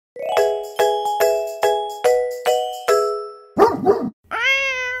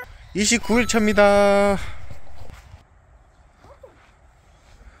29일 차입니다.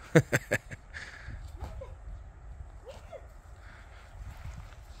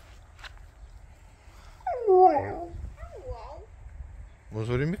 뭔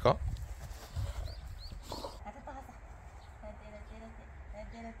소리입니까?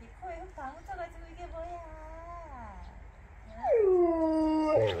 코에 흙 다 묻혀가지고 이게 뭐야?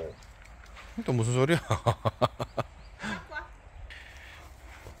 또 무슨 소리야?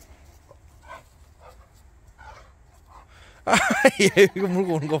 아, 얘 이거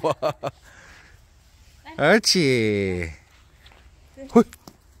물고 오는 거 봐. 아치.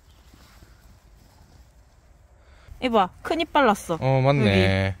 이봐, 큰 입 발랐어.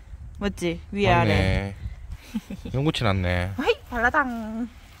 맞네. 여기. 맞지? 위아래. 연구치 났네. 아이, 발라당.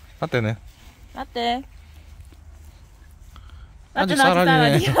 라떼는? 라떼. 아직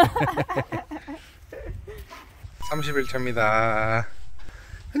쌀아니네. 30일 차입니다.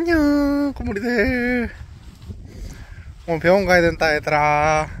 안녕, 꼬물이들. 오늘 병원 가야 된다,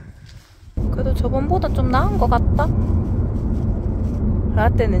 얘들아. 그래도 저번보다 좀 나은 것 같다?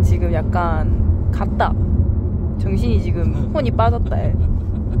 라떼는 지금 약간 갔다. 정신이 지금 혼이 빠졌다.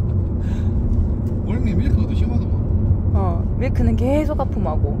 원래 밀크가 더 심하더만. 밀크는 계속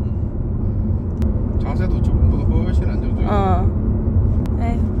아픔하고. 자세도 저번보다 훨씬 안정적이야.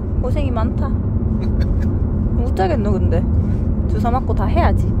 에휴, 고생이 많다. 못 자겠노, 근데. 주사 맞고 다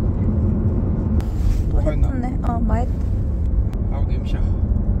해야지. 또 했었네. 많이 했다. 아우, 냄새.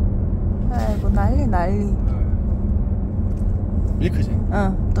 아이고, 난리. 밀크지?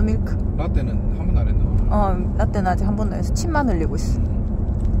 또 밀크. 라떼는 한 번도 안 했나? 라떼는 아직 한 번도 안 해서 침만 흘리고 있어.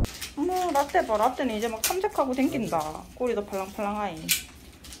 어머, 라떼 봐. 라떼는 이제 막 탐색하고 댕긴다. 꼬리도 팔랑팔랑하이.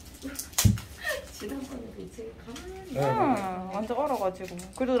 지난번에 이제 가만히 완전 얼어가지고.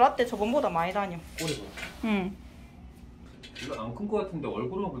 그래도 라떼 저번보다 많이 다녀. 꼬리가. 응. 이거 안 큰 거 같은데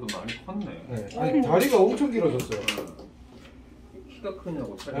얼굴은 그래도 많이 컸네. 네. 아니, 다리가 엄청 길어졌어요. 키가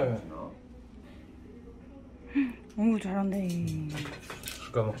크냐고 찾아왔나? 어우, 잘한대.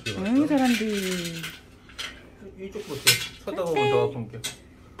 기가 막히게. 어우, 잘한대. 이쪽부터 쳐다보면 더 아픈 게.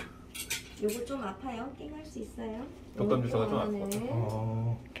 요거 좀 아파요? 깽할 수 있어요? 독감 주사가 좀 아파.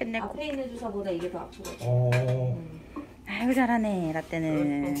 캣네코. 앞에 있는 주사보다 이게 더 아프거든요. 아이고, 잘하네,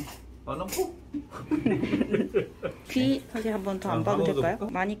 라떼는. 안 아파? 귀 어디 한 번 더 안 봐도 될까요?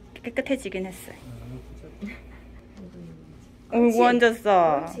 볼까? 많이 깨끗해지긴 했어요. 어이구,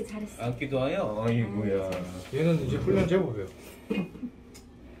 앉았어. 그렇지, 잘했어. 안기도 하여? 아이고야. 얘는 이제 훈련 제법이에요.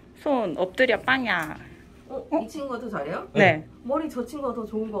 손 엎드려 빵야. 이 친구가 더 잘해요? 네. 머리 저 친구가 더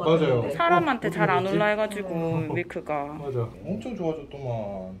좋은 거 맞아요. 같은데. 사람한테 잘 안 뭐지? 올라 해가지고 밀크가. 맞아. 엄청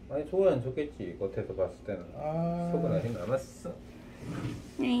좋아졌더만. 아니 좋아는 좋겠지. 겉에서 봤을 때는. 속은 아직 남았어.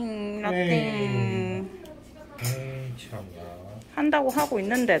 라떼. 에이, 참나. 한다고 하고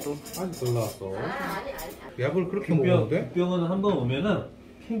있는데도. 아직 덜 나왔어. 약을 그렇게 병, 먹었는데? 병원은 한 번 오면은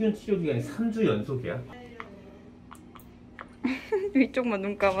평균 치료 기간이 3주 연속이야. 위쪽만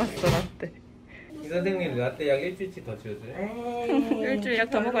눈 감았어, 라떼. 이 선생님 라떼 약 일주일치 더 지어줘요? 일주일 약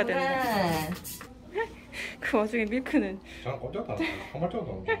더 먹어야 되는데. 그 와중에 밀크는 잘 꼼짝도 안 해. 한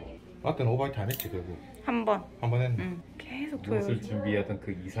발짝도 안 해. 라떼는 오바이트 안 했지, 결국. 한 번. 한 번 했네. 응. 계속 무엇을 토해가지고. 준비하던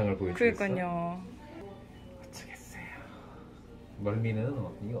그 이상을 보여주겠어? 그러니까요. 어쩌겠어요. 멀미는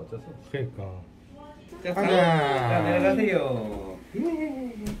이게 어쩔 수 없어. 그러니까. 자, 가자. 내려가세요.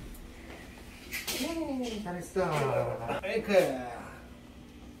 잘했어. 아이쿠.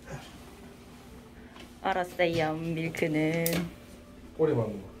 알았어요, 밀크는. 꼬리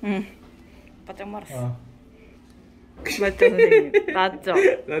맞는 거. 응. 바짝 말았어. 아. 맞죠, 선생님? 맞죠?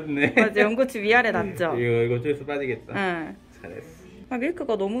 맞네. 맞아, 연고치 위아래 났죠? 이거 어쩔 빠지겠다. 응. 잘했어.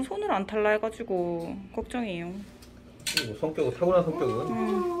 밀크가 너무 손을 안 탈라 해가지고 걱정이에요. 그리고 성격은 타고난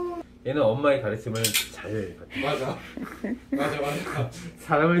성격은 얘는 엄마의 가르침을 잘 받아. 맞아.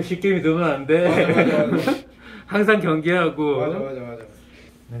 사람을 쉽게 믿으면 안 돼. 맞아. 항상 경계하고. 맞아.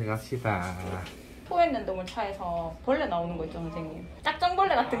 내려갑시다. 토했는데 오늘 차에서 벌레 나오는 거 있죠, 선생님?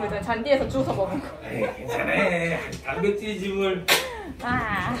 짝정벌레 같은 거 있잖아요. 잔디에서 주워 먹은 거. 에이, 괜찮아. 단백질 집을.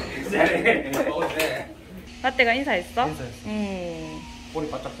 아. 괜찮아. 먹어도 돼. 라떼가 인사했어? 인사했어.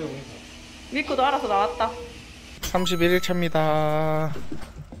 꼬리 바짝 세우고 인사. 밀크도 알아서 나왔다. 31일 차입니다.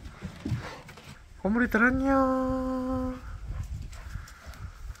 고물이들 안녕.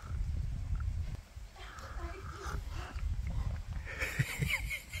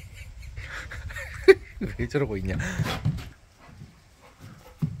 왜 저러고 있냐?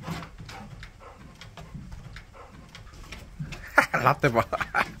 라떼 봐.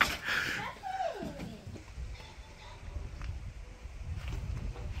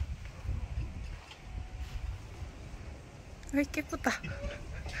 왜 이렇게 예쁘다.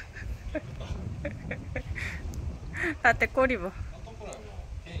 라떼 꼬리 봐.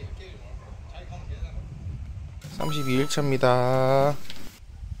 32일차입니다.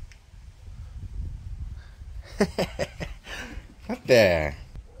 라떼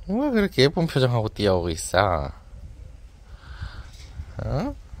왜 그렇게 예쁜 표정하고 뛰어오고 있어?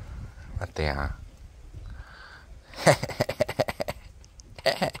 어? 라떼야.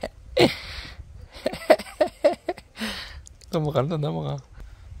 넘어간다 넘어가.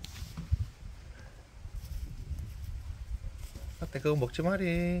 라떼 그거 먹지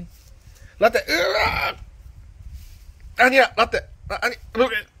마리. 라떼 으악! 아니야 라떼 아니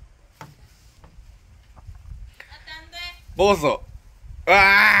라떼 안돼. 먹었어.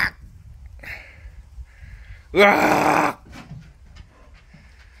 으악! 으악!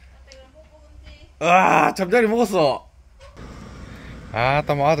 아 잠자리 먹었어.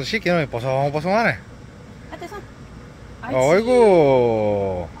 아따 뭐 아들 씻기는 뽀송뽀송하네. 라떼 손.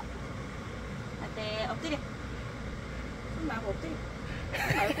 어이구. 라떼 엎드려. 손 말고 엎드려.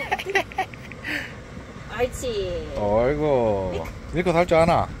 손 말고 엎드려. 알지. 어이구. 밀크 살 줄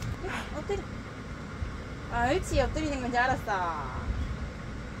아나? 엎드려. 알지. 엎드리는 건지 알았어.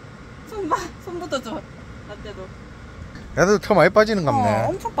 손 봐. 손부터 줘. 라떼도. 얘도 더 많이 빠지는 갑네.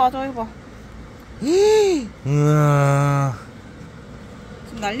 엄청 빠져 이거. 우와.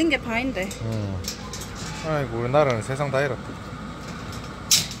 지금 날린 게 바인데. 아이고 우리 나라는 세상 다 잃었다.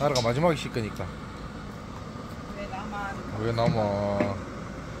 나라가 마지막에 씻으니까. 왜 나만. 왜 나만.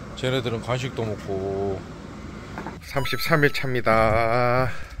 쟤네들은 간식도 먹고. 33일 차입니다.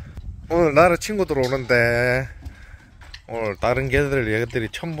 오늘 나라 친구들 오는데 오늘 다른 얘들이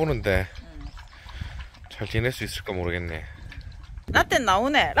처음 보는데 잘 지낼 수 있을까 모르겠네. 라떼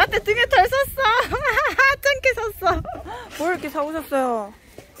나오네. 라떼 등에 털 섰어. 짱게 섰어. 뭘 이렇게 사오셨어요?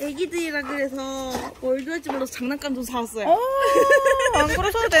 애기들이라 그래서 뭘 좋아할지 몰라서 장난감 좀 사왔어요. 안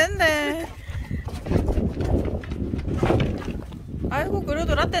그러셔도 되는데. 아이고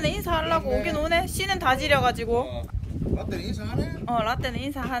그래도 라떼는 인사하려고 오긴 오네. 씨는 다 지려가지고. 라떼는 인사하네? 라떼는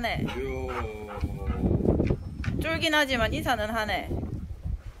인사하네. 쫄긴 하지만 인사는 하네.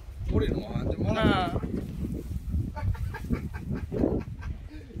 우리는 완전 많아.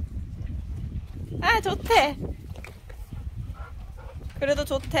 아 좋대. 그래도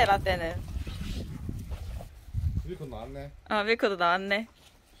좋대 라떼는. 밀크 나왔네. 밀크도 나왔네.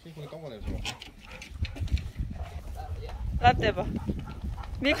 신분이 똥거내줘. 라떼 봐.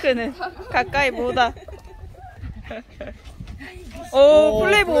 밀크는 가까이 못와. 오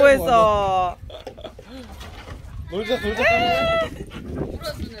플레이 보호했어. 놀자.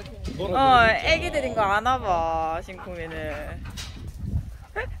 애기들인 거 아나봐 신쿠미는.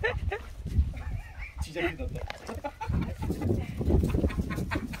 진짜 믿었다.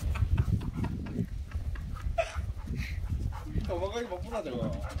 도망가기 바쁘나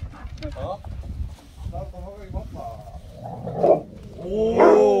저거. 어? 나 도망가기 바빠.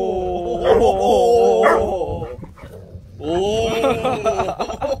 오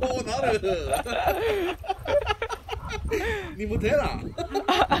나를. 니 뭐 되나?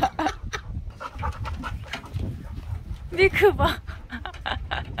 밀크 봐.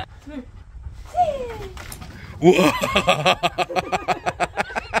 우와.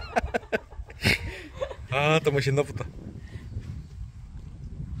 아, 또 멋있나 보다.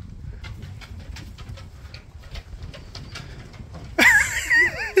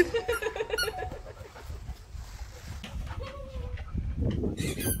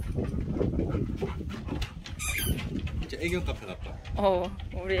 이제 애견 카페 같다.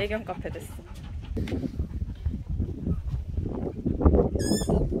 우리 애견 카페 됐어.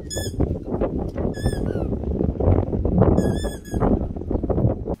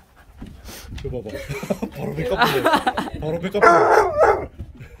 저 봐봐. 바로 배 까쁘네. 바로 배 까쁘네.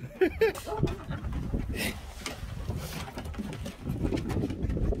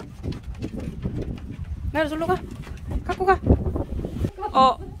 나를 절로 가. 갖고 가.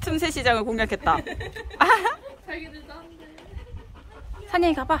 틈새 시장을 공략했다.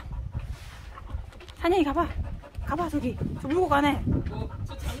 산양이 가봐. 산양이 가봐. 가봐 저기. 저 물고 가네.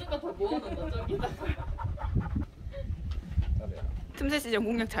 저 장난감 다 모아놓는다 저기다. 틈새 시장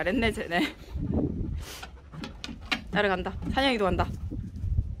공략 잘했네 쟤네. 따라간다. 산양이도 간다.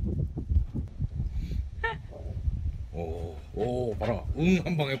 오, 봐라. 응,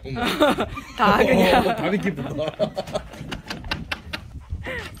 한 방에 뿜어. 다 그냥. 다리 기쁘다.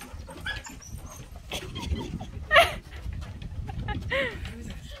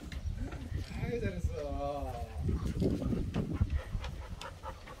 아유, 잘했어.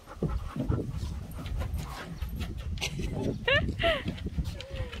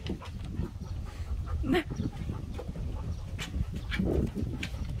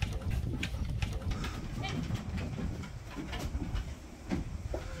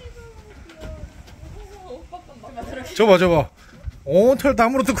 저봐. 온 털 다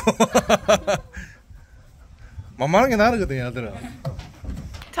물어뜯고. 만만한 게 나르거든, 얘들아.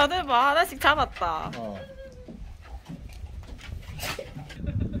 자들 봐, 하나씩 잡았다.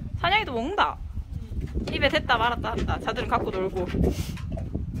 사냥이도 먹는다. 입에 댔다 말았다 한다. 자들은 갖고 놀고.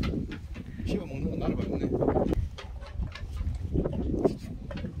 씹어 먹는 건 나를 봤네.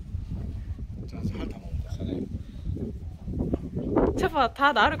 자, 살 다 먹는다, 사냥이. 저봐,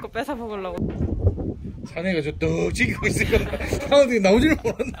 다 나를 거 뺏어 먹으려고. 사내가 저 떡 지키고 있으니까 사람들이 나오지를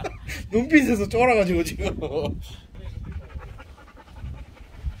못한다. 눈빛에서 쫄아가지고 지금.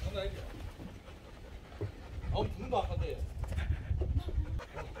 분도 아까네.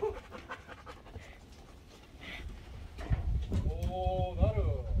 오,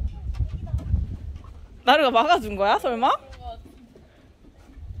 나르가 막아준 거야, 설마?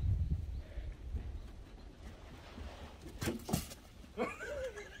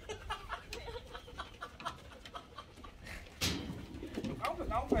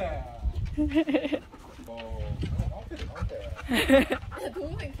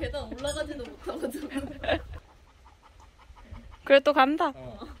 동생 계단 올라가지도 못하거든. 그래 또 간다.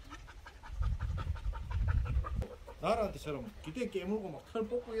 나라한테처럼 기대 깨물고 막 털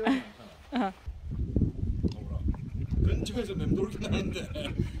뽑고 이러면 근처에서 맴돌긴 하는데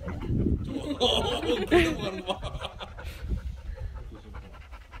저거 넘어가는 거 봐.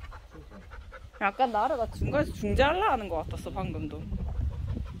 약간 나르가 중간에서 중재하려 하는 것 같았어 방금도.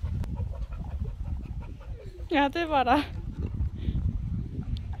 야들 봐라.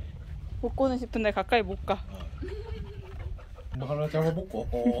 못 고는 싶은데 가까이 못 가. 뭐 하나 잡아먹고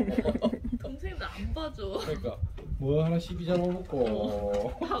동생도 안 봐줘. 그러니까 뭐 하나 시비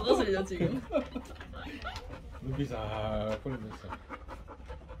잡아먹고 박아슬려 지금. 눈빛 싹 보내면서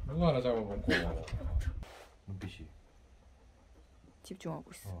뭐 하나 잡아먹고 눈빛이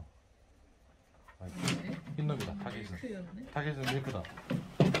집중하고 있어. 흰놈이다. 타겟은 크였네. 타겟은 밀크다.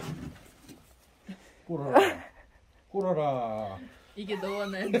 꿇어라 꿇어라. 이게 너와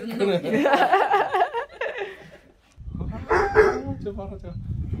나의 눈높이. 저 봐라 저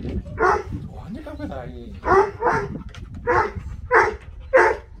완전 깡패다 이.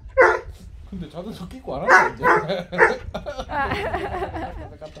 근데 자도 섞이고 안 하네 이제.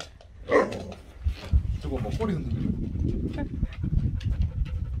 갔다. 저거 뭐 꼬리 흔들려.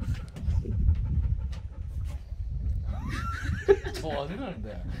 저 어디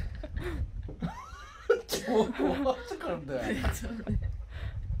가는데? 저 어디 가는데?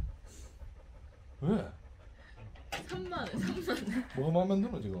 왜? 3만원. 뭐가 마음에 안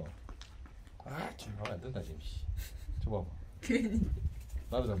들어 지금? 아 지금 마음에 안 든다 지금. 저 봐봐. 괜히.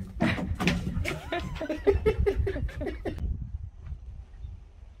 나도 잡는다.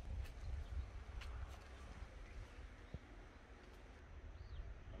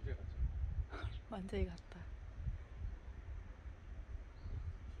 완전히 갔다.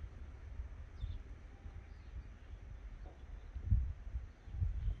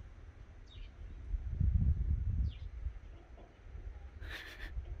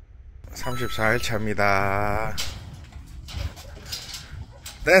 (34일) 차입니다.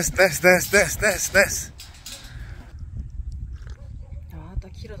 됐어. 아,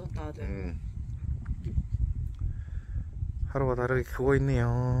 딱 길어졌다 아들. 하루가 다르게 크고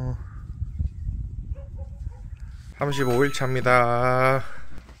있네요. 35일 차입니다.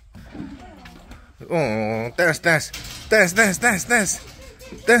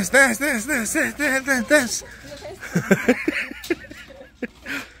 댄스.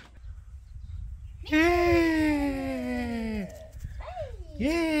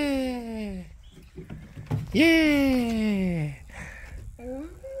 예.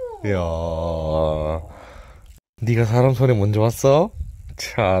 야, 네가 사람 손에 먼저 왔어?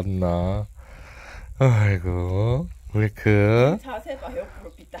 참나. 아이고, 왜 자세 봐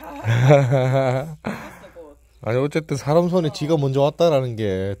옆으로 삐딱. 아니 어쨌든 사람 손에 지가 먼저 왔다라는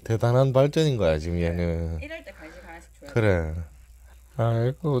게 대단한 발전인 거야 지금 얘는. 이럴 때 간식 하나씩 줘야 돼. 그래.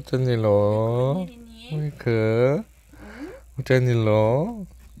 아이고 어쩐 일로? 어쩐 일로?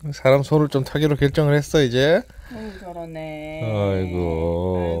 사람 손을 좀 타기로 결정을 했어 이제. 아이고 저러네.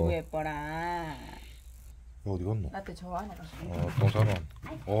 아이고. 아이고 예뻐라. 어디 갔노? 나한테 저 안에 갔어. 동산원.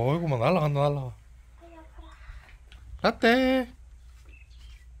 어이구 막 날라가. 라떼.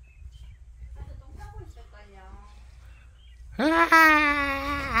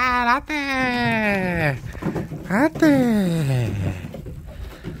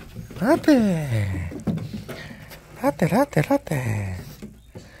 라떼.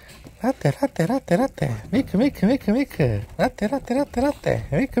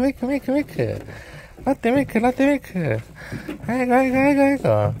 밀크. 라떼 밀크. 아이고.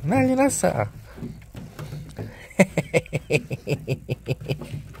 난리 났어.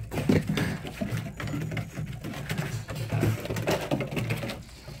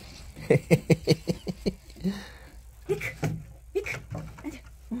 미크 앉아.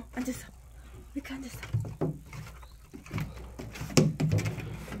 앉았어. 미크 앉았어.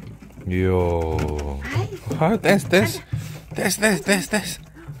 이야. 아, 댄스.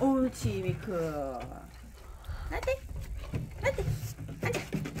 옳지 미크. 라떼 앉아.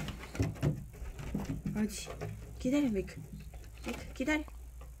 옳지. 기다려 미크 기다려.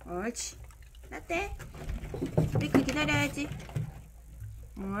 옳지. 라떼 미크 기다려야지.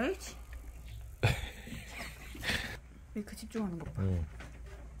 옳지. 미크 집중하는 것 봐.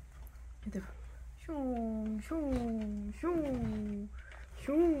 얘들아. 슝.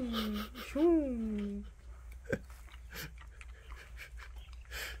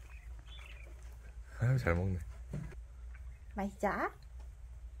 아유, 잘 먹네. 맛있어?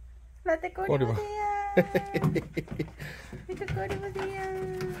 라떼 꼬리 꼬리 봐. 보세요. 미크 꼬리 보세요.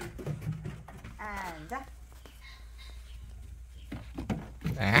 앉아.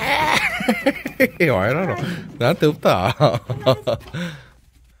 왜 이러노? 나한테 없다.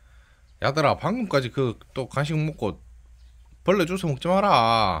 야들아, 방금까지 그 또 간식 먹고 벌레 주워 먹지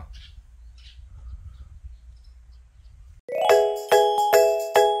마라.